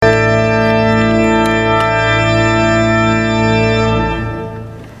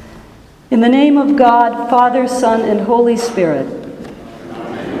In the name of God, Father, Son, and Holy Spirit.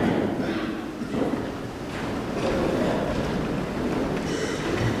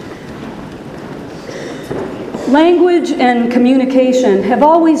 Language and communication have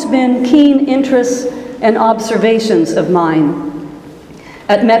always been keen interests and observations of mine.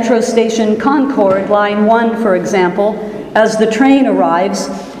 At Metro Station Concord, Line 1, for example, as the train arrives,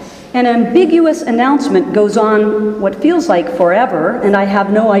 an ambiguous announcement goes on what feels like forever, and I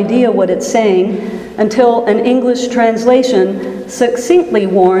have no idea what it's saying, until an English translation succinctly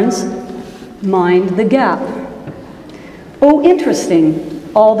warns, "Mind the gap." Oh, interesting,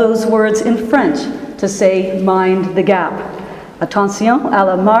 all those words in French to say, "Mind the gap." Attention à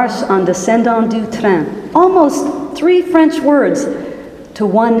la marche en descendant du train. Almost 3 French words to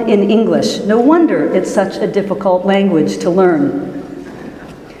 1 in English. No wonder it's such a difficult language to learn.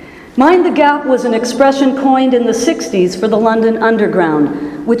 Mind the gap was an expression coined in the 60s for the London Underground,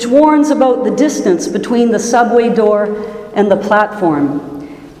 which warns about the distance between the subway door and the platform.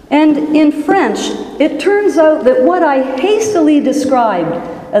 And in French, it turns out that what I hastily described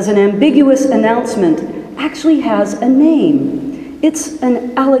as an ambiguous announcement actually has a name. It's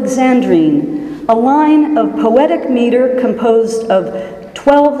an alexandrine, a line of poetic meter composed of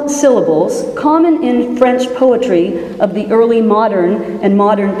 12 syllables, common in French poetry of the early modern and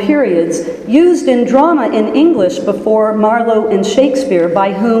modern periods, used in drama in English before Marlowe and Shakespeare,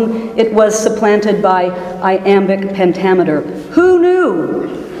 by whom it was supplanted by iambic pentameter. Who knew?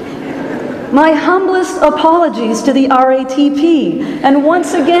 My humblest apologies to the RATP, and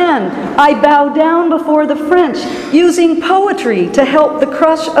once again, I bow down before the French, using poetry to help the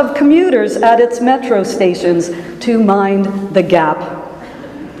crush of commuters at its metro stations to mind the gap.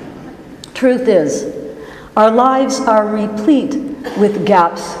 Truth is, our lives are replete with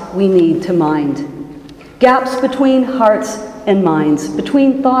gaps we need to mind. Gaps between hearts and minds,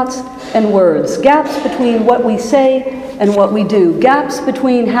 between thoughts and words, gaps between what we say and what we do, gaps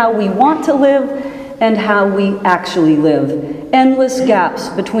between how we want to live and how we actually live, endless gaps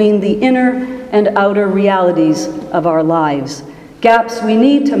between the inner and outer realities of our lives, gaps we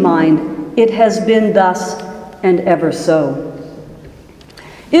need to mind. It has been thus and ever so.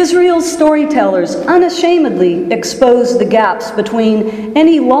 Israel's storytellers unashamedly expose the gaps between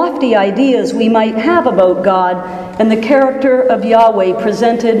any lofty ideas we might have about God and the character of Yahweh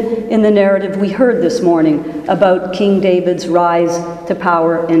presented in the narrative we heard this morning about King David's rise to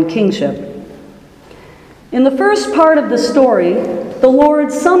power and kingship. In the first part of the story, the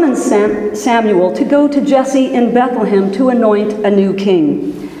Lord summons Samuel to go to Jesse in Bethlehem to anoint a new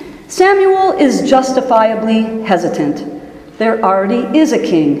king. Samuel is justifiably hesitant. There already is a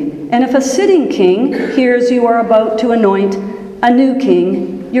king, and if a sitting king hears you are about to anoint a new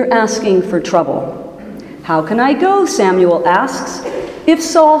king, you're asking for trouble. "How can I go?" Samuel asks. "If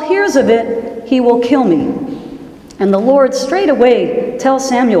Saul hears of it, he will kill me." And the Lord straightaway tells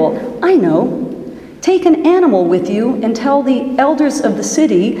Samuel, "I know. Take an animal with you and tell the elders of the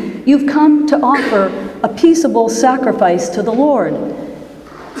city you've come to offer a peaceable sacrifice to the Lord."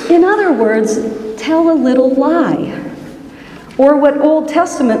 In other words, tell a little lie. Or what Old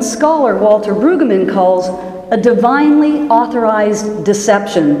Testament scholar Walter Brueggemann calls a divinely authorized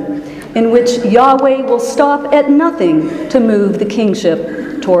deception, in which Yahweh will stop at nothing to move the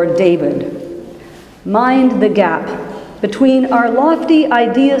kingship toward David. Mind the gap between our lofty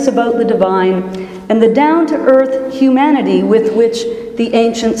ideas about the divine and the down-to-earth humanity with which the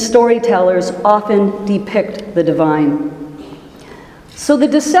ancient storytellers often depict the divine. So the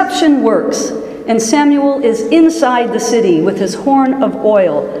deception works, and Samuel is inside the city with his horn of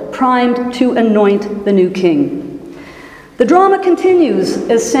oil, primed to anoint the new king. The drama continues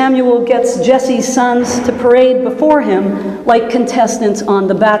as Samuel gets Jesse's sons to parade before him like contestants on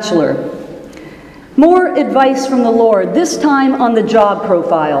The Bachelor. More advice from the Lord, this time on the job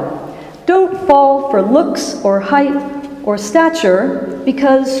profile. Don't fall for looks or height or stature,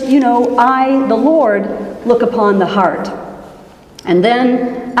 because, I, the Lord, look upon the heart. And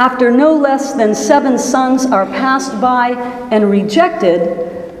then, after no less than 7 sons are passed by and rejected,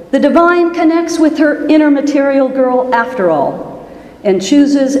 the divine connects with her inner material girl after all, and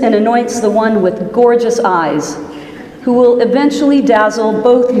chooses and anoints the one with gorgeous eyes, who will eventually dazzle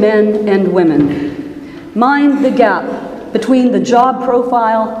both men and women. Mind the gap between the job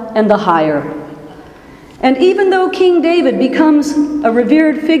profile and the hire. And even though King David becomes a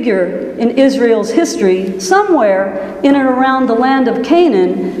revered figure in Israel's history, somewhere in and around the land of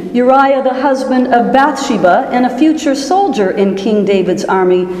Canaan, Uriah, the husband of Bathsheba and a future soldier in King David's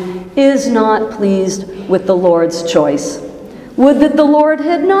army, is not pleased with the Lord's choice. Would that the Lord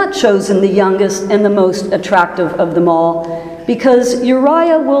had not chosen the youngest and the most attractive of them all, because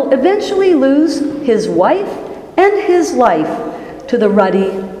Uriah will eventually lose his wife and his life to the ruddy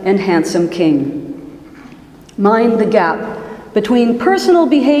and handsome king. Mind the gap between personal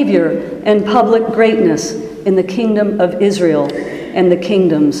behavior and public greatness in the kingdom of Israel and the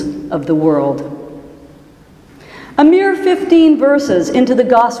kingdoms of the world. A mere 15 verses into the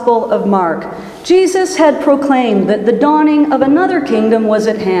Gospel of Mark, Jesus had proclaimed that the dawning of another kingdom was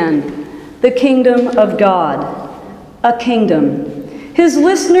at hand, the kingdom of God, a kingdom. His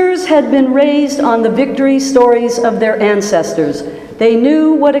listeners had been raised on the victory stories of their ancestors. They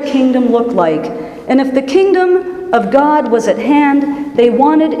knew what a kingdom looked like, and if the kingdom of God was at hand, they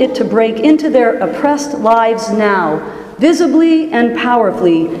wanted it to break into their oppressed lives now, visibly and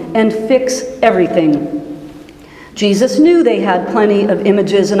powerfully, and fix everything. Jesus knew they had plenty of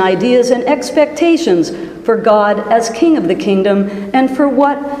images and ideas and expectations for God as King of the kingdom and for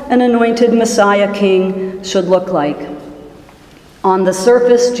what an anointed Messiah King should look like. On the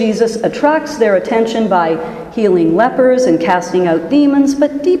surface, Jesus attracts their attention by healing lepers and casting out demons,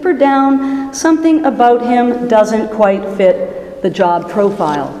 but deeper down, something about him doesn't quite fit the job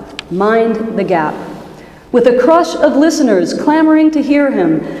profile. Mind the gap. With a crush of listeners clamoring to hear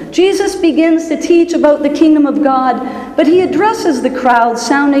him, Jesus begins to teach about the kingdom of God, but he addresses the crowd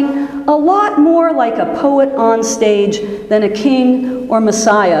sounding a lot more like a poet on stage than a king or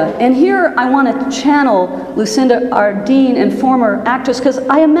Messiah. And here I want to channel Lucinda, our dean and former actress, because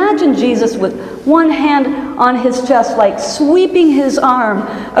I imagine Jesus with one hand on his chest, like sweeping his arm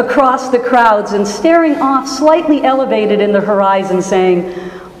across the crowds and staring off slightly elevated in the horizon, saying,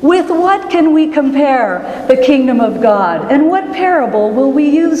 "With what can we compare the kingdom of God, and what parable will we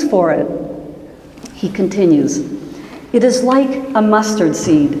use for it?" He continues, "It is like a mustard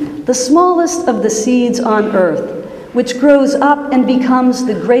seed, the smallest of the seeds on earth, which grows up and becomes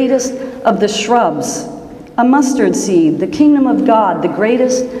the greatest of the shrubs." A mustard seed, the kingdom of God, the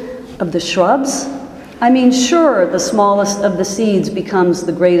greatest of the shrubs? I mean, sure, the smallest of the seeds becomes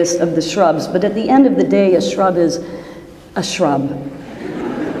the greatest of the shrubs, but at the end of the day, a shrub is a shrub.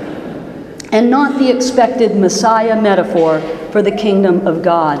 And not the expected Messiah metaphor for the kingdom of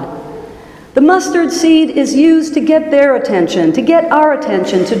God. The mustard seed is used to get their attention, to get our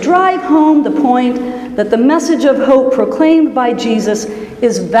attention, to drive home the point that the message of hope proclaimed by Jesus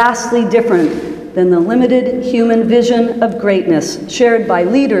is vastly different than the limited human vision of greatness shared by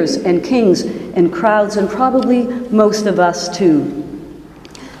leaders and kings and crowds, and probably most of us too.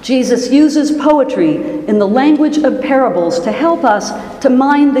 Jesus uses poetry in the language of parables to help us to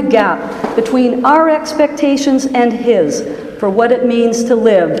mind the gap between our expectations and his for what it means to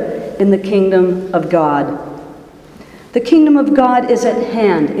live in the kingdom of God. The kingdom of God is at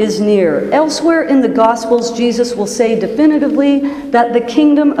hand, is near. Elsewhere in the Gospels, Jesus will say definitively that the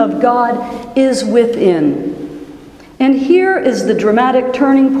kingdom of God is within. And here is the dramatic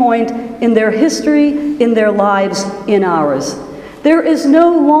turning point in their history, in their lives, in ours. There is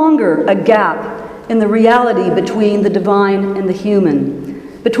no longer a gap in the reality between the divine and the human,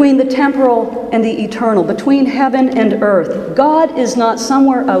 between the temporal and the eternal, between heaven and earth. God is not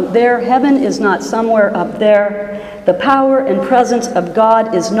somewhere out there. Heaven is not somewhere up there. The power and presence of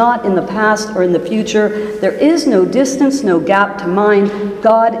God is not in the past or in the future. There is no distance, no gap to mind.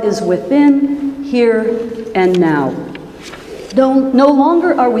 God is within, here, and now. No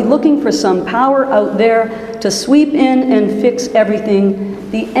longer are we looking for some power out there to sweep in and fix everything.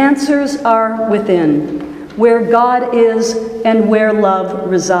 The answers are within, where God is and where love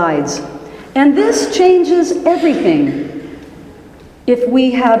resides. And this changes everything if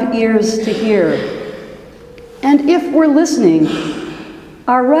we have ears to hear. And if we're listening,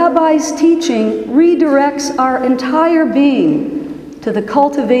 our rabbi's teaching redirects our entire being to the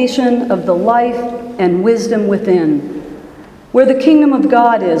cultivation of the life and wisdom within, where the kingdom of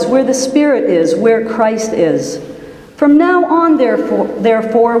God is, where the Spirit is, where Christ is. From now on,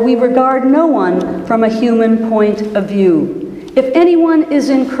 therefore, we regard no one from a human point of view. If anyone is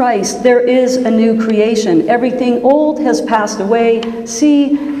in Christ, there is a new creation. Everything old has passed away.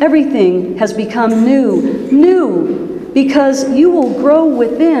 See, everything has become new. New, because you will grow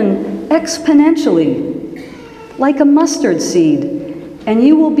within exponentially, like a mustard seed, and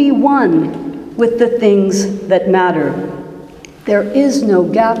you will be one with the things that matter. There is no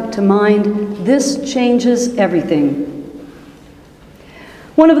gap to mind. This changes everything.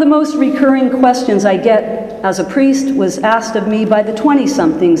 One of the most recurring questions I get as a priest was asked of me by the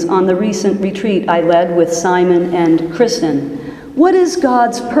 20-somethings on the recent retreat I led with Simon and Kristen. What is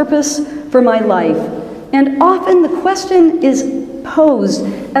God's purpose for my life? And often the question is posed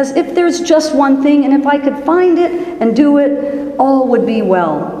as if there's just one thing, and if I could find it and do it, all would be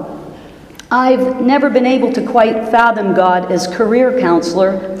well. I've never been able to quite fathom God as career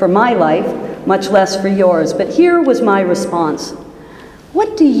counselor for my life, much less for yours, but here was my response.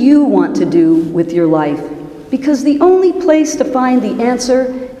 What do you want to do with your life? Because the only place to find the answer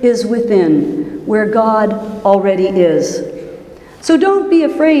is within, where God already is. So don't be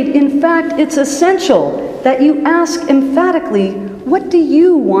afraid. In fact, it's essential that you ask emphatically, what do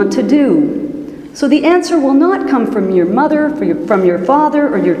you want to do? So the answer will not come from your mother, from your father,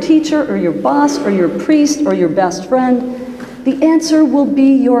 or your teacher, or your boss, or your priest, or your best friend. The answer will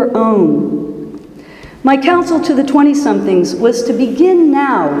be your own. My counsel to the 20-somethings was to begin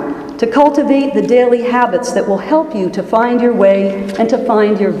now to cultivate the daily habits that will help you to find your way and to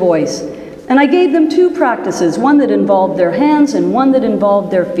find your voice. And I gave them two practices, one that involved their hands and one that involved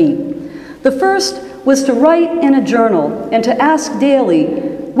their feet. The first was to write in a journal and to ask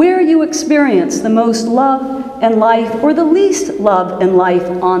daily where you experience the most love and life or the least love and life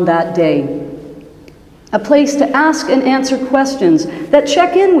on that day. A place to ask and answer questions that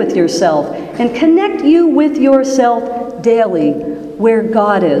check in with yourself and connect you with yourself daily, where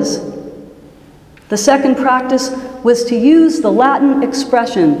God is. The second practice was to use the Latin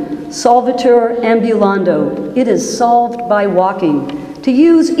expression, solvitur ambulando. It is solved by walking. To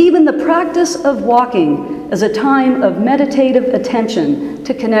use even the practice of walking as a time of meditative attention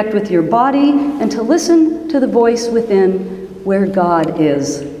to connect with your body and to listen to the voice within, where God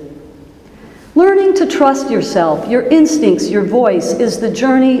is. Learning to trust yourself, your instincts, your voice is the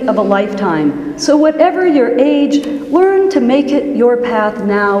journey of a lifetime. So whatever your age, learn to make it your path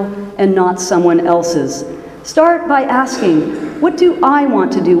now and not someone else's. Start by asking, what do I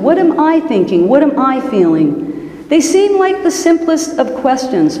want to do? What am I thinking? What am I feeling? They seem like the simplest of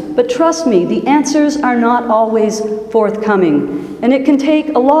questions, but trust me, the answers are not always forthcoming. And it can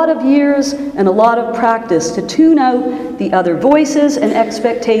take a lot of years and a lot of practice to tune out the other voices and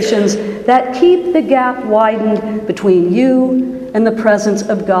expectations that keep the gap widened between you and the presence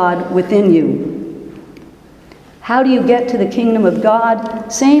of God within you. How do you get to the kingdom of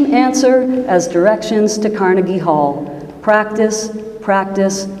God? Same answer as directions to Carnegie Hall. Practice,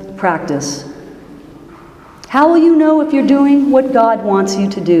 practice, practice. How will you know if you're doing what God wants you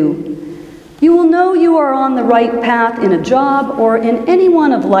to do? You will know you are on the right path in a job or in any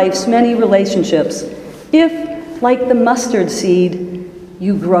one of life's many relationships if, like the mustard seed,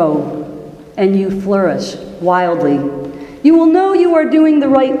 you grow and you flourish wildly. You will know you are doing the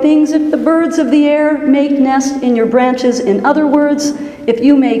right things if the birds of the air make nest in your branches. In other words, if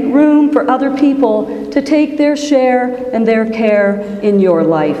you make room for other people to take their share and their care in your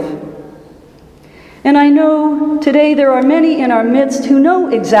life. And I know today there are many in our midst who know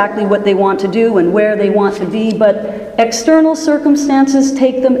exactly what they want to do and where they want to be, but external circumstances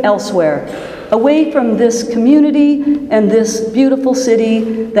take them elsewhere, away from this community and this beautiful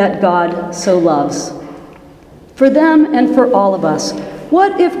city that God so loves. For them and for all of us,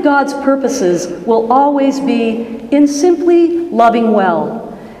 what if God's purposes will always be in simply loving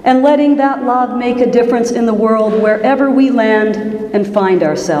well and letting that love make a difference in the world wherever we land and find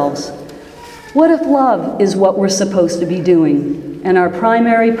ourselves? What if love is what we're supposed to be doing, and our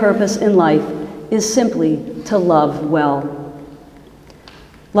primary purpose in life is simply to love well?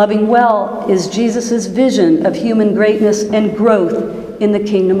 Loving well is Jesus' vision of human greatness and growth in the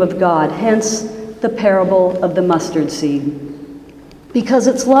kingdom of God, hence the parable of the mustard seed. Because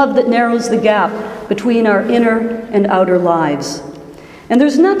it's love that narrows the gap between our inner and outer lives. And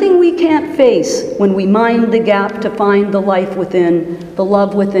there's nothing we can't face when we mind the gap to find the life within, the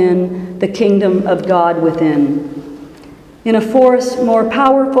love within, the kingdom of God within. In a force more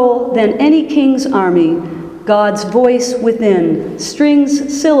powerful than any king's army, God's voice within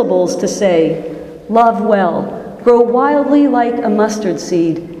strings syllables to say, love well, grow wildly like a mustard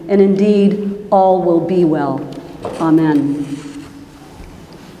seed, and indeed all will be well. Amen.